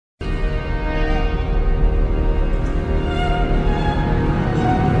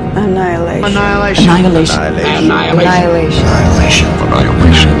Annihilation. Annihilation. Annihilation.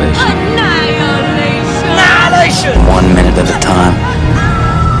 Annihilation. Annihilation. Annihilation. 1 minute at a time.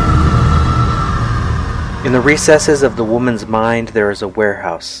 In the recesses of the woman's mind there is a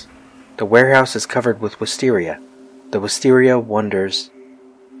warehouse. The warehouse is covered with wisteria. The wisteria wonders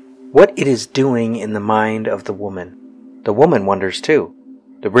what it is doing in the mind of the woman. The woman wonders too.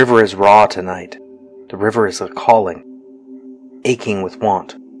 The river is raw tonight. The river is a calling, aching with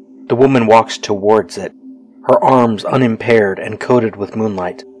want. The woman walks towards it, her arms unimpaired and coated with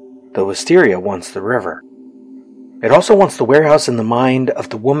moonlight. The wisteria wants the river. It also wants the warehouse in the mind of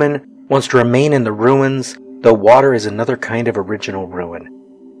the woman, wants to remain in the ruins, though water is another kind of original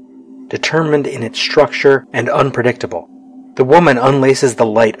ruin, determined in its structure and unpredictable. The woman unlaces the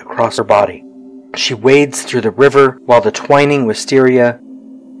light across her body. She wades through the river while the twining wisteria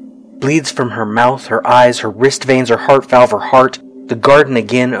bleeds from her mouth, her eyes, her wrist veins, her heart valve, her heart. The garden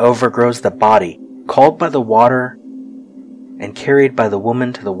again overgrows the body, called by the water and carried by the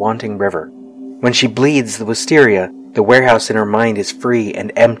woman to the wanting river. When she bleeds the wisteria, the warehouse in her mind is free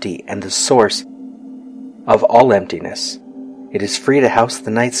and empty and the source of all emptiness. It is free to house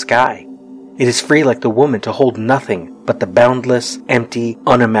the night sky. It is free like the woman to hold nothing but the boundless, empty,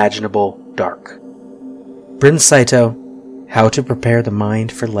 unimaginable dark. Bryn Saito, How to Prepare the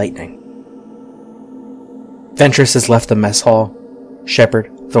Mind for Lightning. Ventress has left the mess hall. Shepard,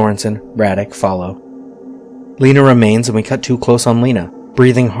 Thorensen, Radek follow. Lena remains and we cut too close on Lena,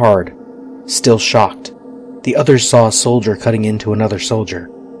 breathing hard, still shocked. The others saw a soldier cutting into another soldier.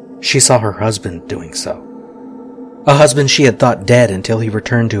 She saw her husband doing so. A husband she had thought dead until he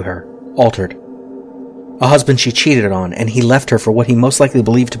returned to her, altered. A husband she cheated on, and he left her for what he most likely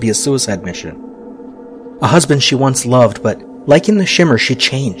believed to be a suicide mission. A husband she once loved, but like in the Shimmer, she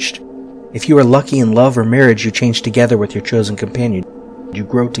changed. If you are lucky in love or marriage, you change together with your chosen companion. You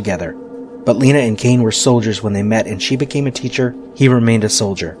grow together. But Lena and Kane were soldiers when they met, and she became a teacher, he remained a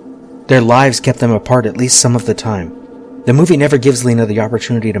soldier. Their lives kept them apart at least some of the time. The movie never gives Lena the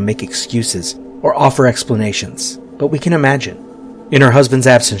opportunity to make excuses or offer explanations, but we can imagine. In her husband's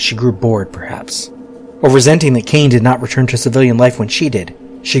absence, she grew bored, perhaps. Or resenting that Kane did not return to civilian life when she did,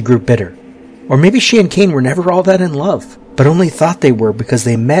 she grew bitter. Or maybe she and Kane were never all that in love, but only thought they were because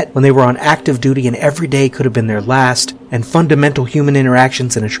they met when they were on active duty and every day could have been their last, and fundamental human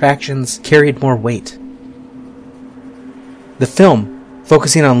interactions and attractions carried more weight. The film,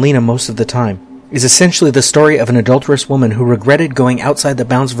 focusing on Lena most of the time, is essentially the story of an adulterous woman who regretted going outside the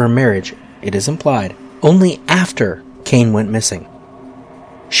bounds of her marriage, it is implied, only after Kane went missing.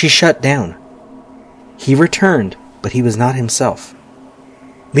 She shut down. He returned, but he was not himself.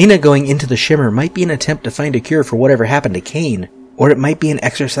 Lena going into the Shimmer might be an attempt to find a cure for whatever happened to Kane, or it might be an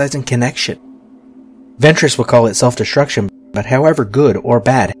exercise in connection. Ventress will call it self-destruction, but however good or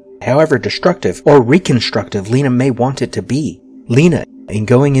bad, however destructive or reconstructive Lena may want it to be, Lena, in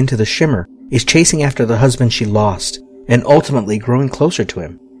going into the Shimmer, is chasing after the husband she lost, and ultimately growing closer to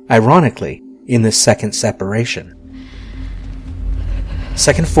him, ironically, in this second separation.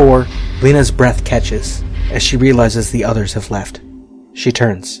 Second 4, Lena's breath catches as she realizes the others have left. She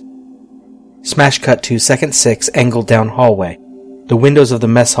turns. Smash cut to second 6, angled down hallway. The windows of the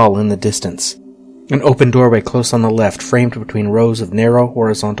mess hall in the distance. An open doorway close on the left, framed between rows of narrow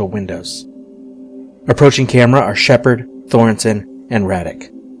horizontal windows. Approaching camera are Shepard, Thorensen, and Radek.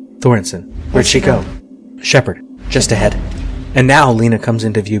 Thorensen, where'd she go? Shepard, just ahead. And now Lena comes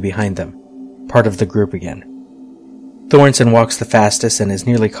into view behind them, part of the group again. Thorensen walks the fastest and is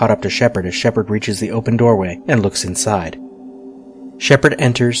nearly caught up to Shepard as Shepard reaches the open doorway and looks inside. Shepard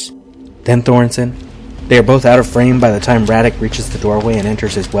enters, then Thorensen. They are both out of frame by the time Radek reaches the doorway and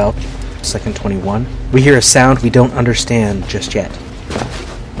enters as well. Second 21. We hear a sound we don't understand just yet.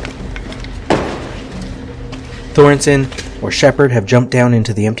 Thorensen or Shepard have jumped down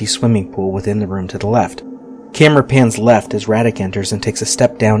into the empty swimming pool within the room to the left. Camera pans left as Radek enters and takes a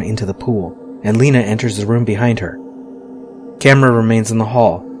step down into the pool, and Lena enters the room behind her. Camera remains in the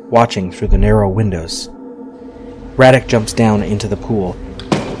hall, watching through the narrow windows. Radek jumps down into the pool.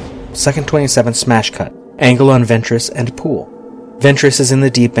 Second 27 smash cut. Angle on Ventress and pool. Ventress is in the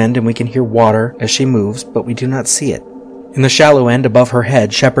deep end and we can hear water as she moves, but we do not see it. In the shallow end above her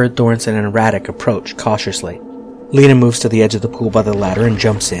head, Shepard, Thorensen, and Radek approach cautiously. Lena moves to the edge of the pool by the ladder and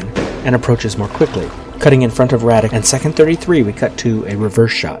jumps in, and approaches more quickly. Cutting in front of Radek, and second 33 we cut to a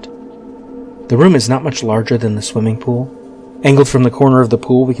reverse shot. The room is not much larger than the swimming pool. Angled from the corner of the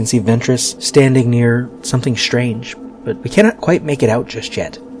pool, we can see Ventress standing near something strange, but we cannot quite make it out just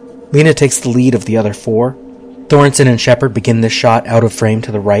yet. Lena takes the lead of the other 4. Thorensen and Shepard begin this shot out of frame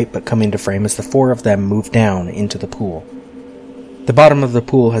to the right, but come into frame as the 4 of them move down into the pool. The bottom of the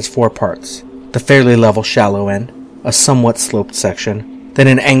pool has 4 parts. the fairly level shallow end, a somewhat sloped section, then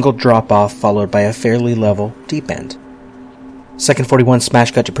an angled drop-off followed by a fairly level deep end. Second 41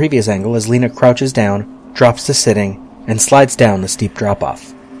 smash cut to previous angle as Lena crouches down, drops to sitting, and slides down the steep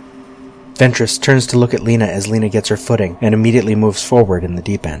drop-off. Ventress turns to look at Lena as Lena gets her footing and immediately moves forward in the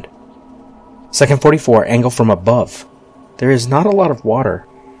deep end. Second 44 angle from above. There is not a lot of water.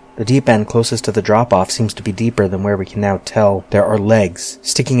 The deep end closest to the drop-off seems to be deeper than where we can now tell there are legs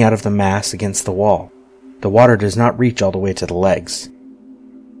sticking out of the mass against the wall. The water does not reach all the way to the legs.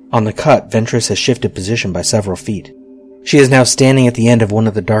 On the cut, Ventress has shifted position by several feet. She is now standing at the end of one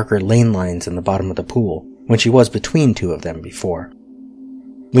of the darker lane lines in the bottom of the pool, when she was between two of them before.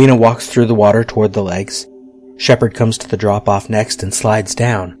 Lena walks through the water toward the legs. Shepard comes to the drop-off next and slides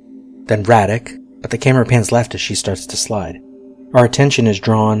down. Then Radek, but the camera pans left as she starts to slide. Our attention is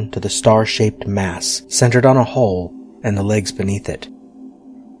drawn to the star-shaped mass centered on a hole and the legs beneath it.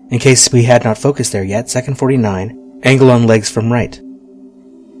 In case we had not focused there yet, second 49, angle on legs from right.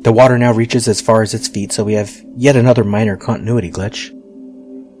 The water now reaches as far as its feet, so we have yet another minor continuity glitch.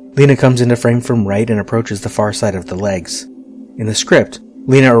 Lena comes into frame from right and approaches the far side of the legs. In the script,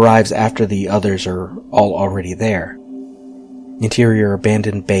 Lena arrives after the others are all already there. Interior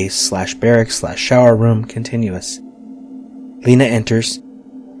abandoned base / barracks / shower room continuous. Lena enters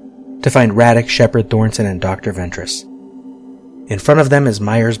to find Radek, Shepard, Thornton, and Dr. Ventress. In front of them is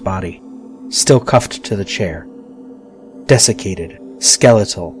Myers' body, still cuffed to the chair. Desiccated,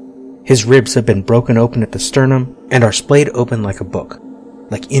 skeletal, his ribs have been broken open at the sternum and are splayed open like a book,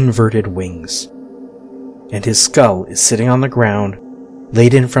 like inverted wings. And his skull is sitting on the ground,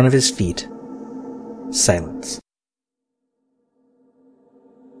 laid in front of his feet. Silence.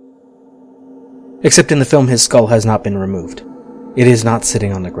 Except in the film, his skull has not been removed. It is not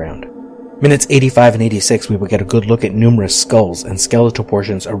sitting on the ground. Minutes 85 and 86, we will get a good look at numerous skulls and skeletal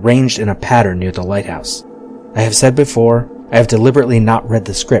portions arranged in a pattern near the lighthouse. I have said before, I have deliberately not read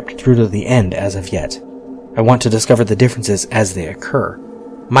the script through to the end as of yet. I want to discover the differences as they occur.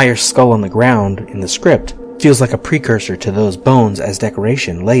 Myers' skull on the ground in the script feels like a precursor to those bones as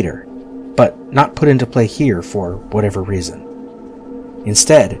decoration later, but not put into play here for whatever reason.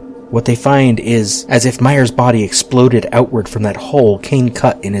 Instead, what they find is as if Myers' body exploded outward from that hole Kane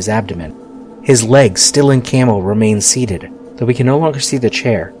cut in his abdomen. His legs, still in camo, remain seated, though we can no longer see the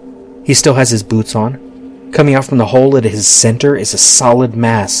chair. He still has his boots on. Coming out from the hole at his center is a solid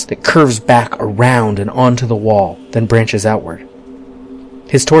mass that curves back around and onto the wall, then branches outward.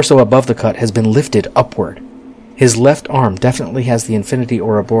 His torso above the cut has been lifted upward. His left arm definitely has the Infinity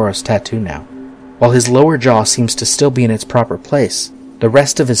Ouroboros tattoo now. While his lower jaw seems to still be in its proper place, the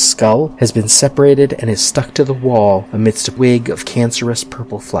rest of his skull has been separated and is stuck to the wall amidst a wig of cancerous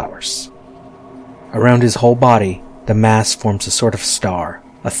purple flowers. Around his whole body, the mass forms a sort of star,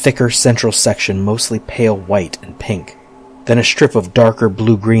 a thicker central section mostly pale white and pink, then a strip of darker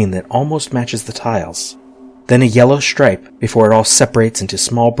blue-green that almost matches the tiles, then a yellow stripe before it all separates into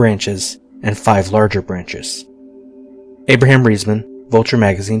small branches and 5 larger branches. Abraham Reisman, Vulture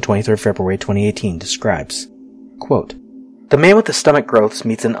Magazine, 23rd February 2018, describes, quote, "The man with the stomach growths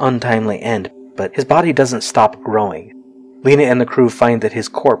meets an untimely end, but his body doesn't stop growing. Lena and the crew find that his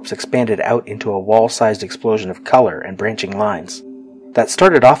corpse expanded out into a wall-sized explosion of color and branching lines. That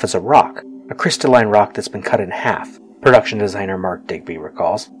started off as a rock, a crystalline rock that's been cut in half," production designer Mark Digby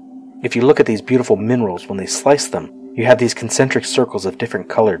recalls. "If you look at these beautiful minerals when they slice them, you have these concentric circles of different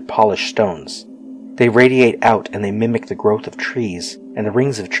colored polished stones. They radiate out and they mimic the growth of trees and the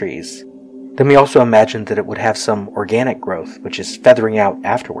rings of trees. Then we also imagined that it would have some organic growth, which is feathering out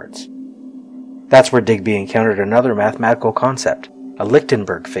afterwards." That's where Digby encountered another mathematical concept, a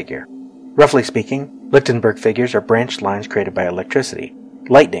Lichtenberg figure. Roughly speaking, Lichtenberg figures are branched lines created by electricity.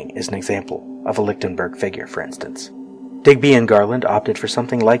 Lightning is an example of a Lichtenberg figure, for instance. Digby and Garland opted for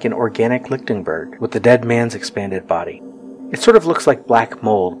something like an organic Lichtenberg with the dead man's expanded body. It sort of looks like black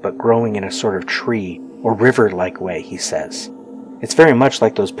mold, but growing in a sort of tree or river-like way, he says. It's very much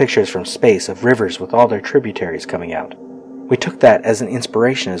like those pictures from space of rivers with all their tributaries coming out. We took that as an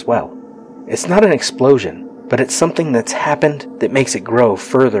inspiration as well. It's not an explosion, but it's something that's happened that makes it grow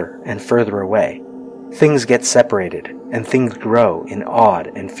further and further away. Things get separated, and things grow in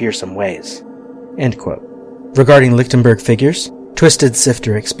odd and fearsome ways. End quote. Regarding Lichtenberg figures, Twisted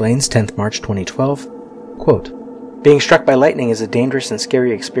Sifter explains, 10th March 2012, quote, "Being struck by lightning is a dangerous and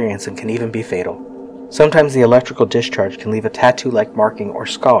scary experience and can even be fatal. Sometimes the electrical discharge can leave a tattoo-like marking or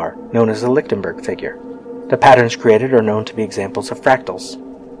scar known as a Lichtenberg figure. The patterns created are known to be examples of fractals.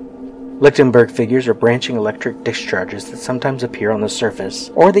 Lichtenberg figures are branching electric discharges that sometimes appear on the surface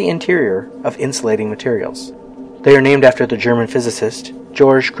or the interior of insulating materials. They are named after the German physicist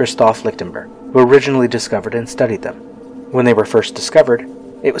Georg Christoph Lichtenberg. who originally discovered and studied them. When they were first discovered,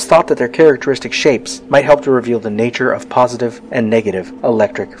 it was thought that their characteristic shapes might help to reveal the nature of positive and negative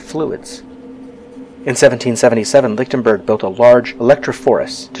electric fluids. In 1777, Lichtenberg built a large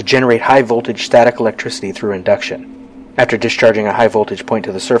electrophorus to generate high-voltage static electricity through induction. After discharging a high-voltage point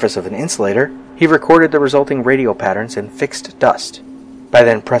to the surface of an insulator, he recorded the resulting radio patterns in fixed dust. By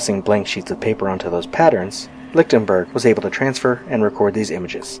then pressing blank sheets of paper onto those patterns, Lichtenberg was able to transfer and record these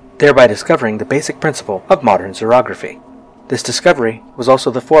images, thereby discovering the basic principle of modern xerography. This discovery was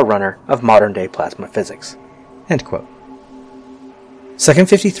also the forerunner of modern-day plasma physics. End quote. Second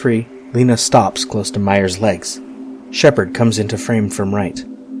 53, Lena stops close to Meyer's legs. Shepard comes into frame from right.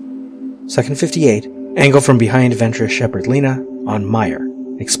 Second 58, angle from behind Ventra Shepard Lena on Meyer,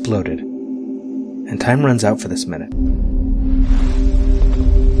 exploded. And time runs out for this minute.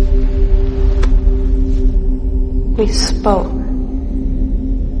 We spoke.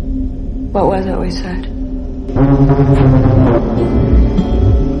 What was it we said?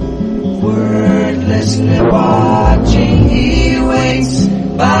 Wordlessly watching, he waits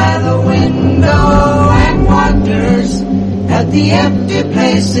by the window and wonders at the empty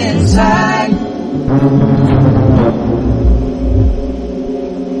place inside.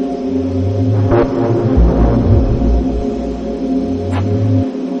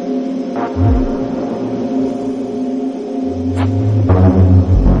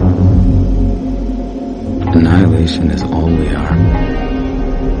 Annihilation is all we are.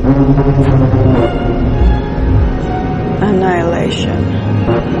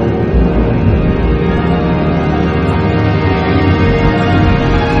 Annihilation.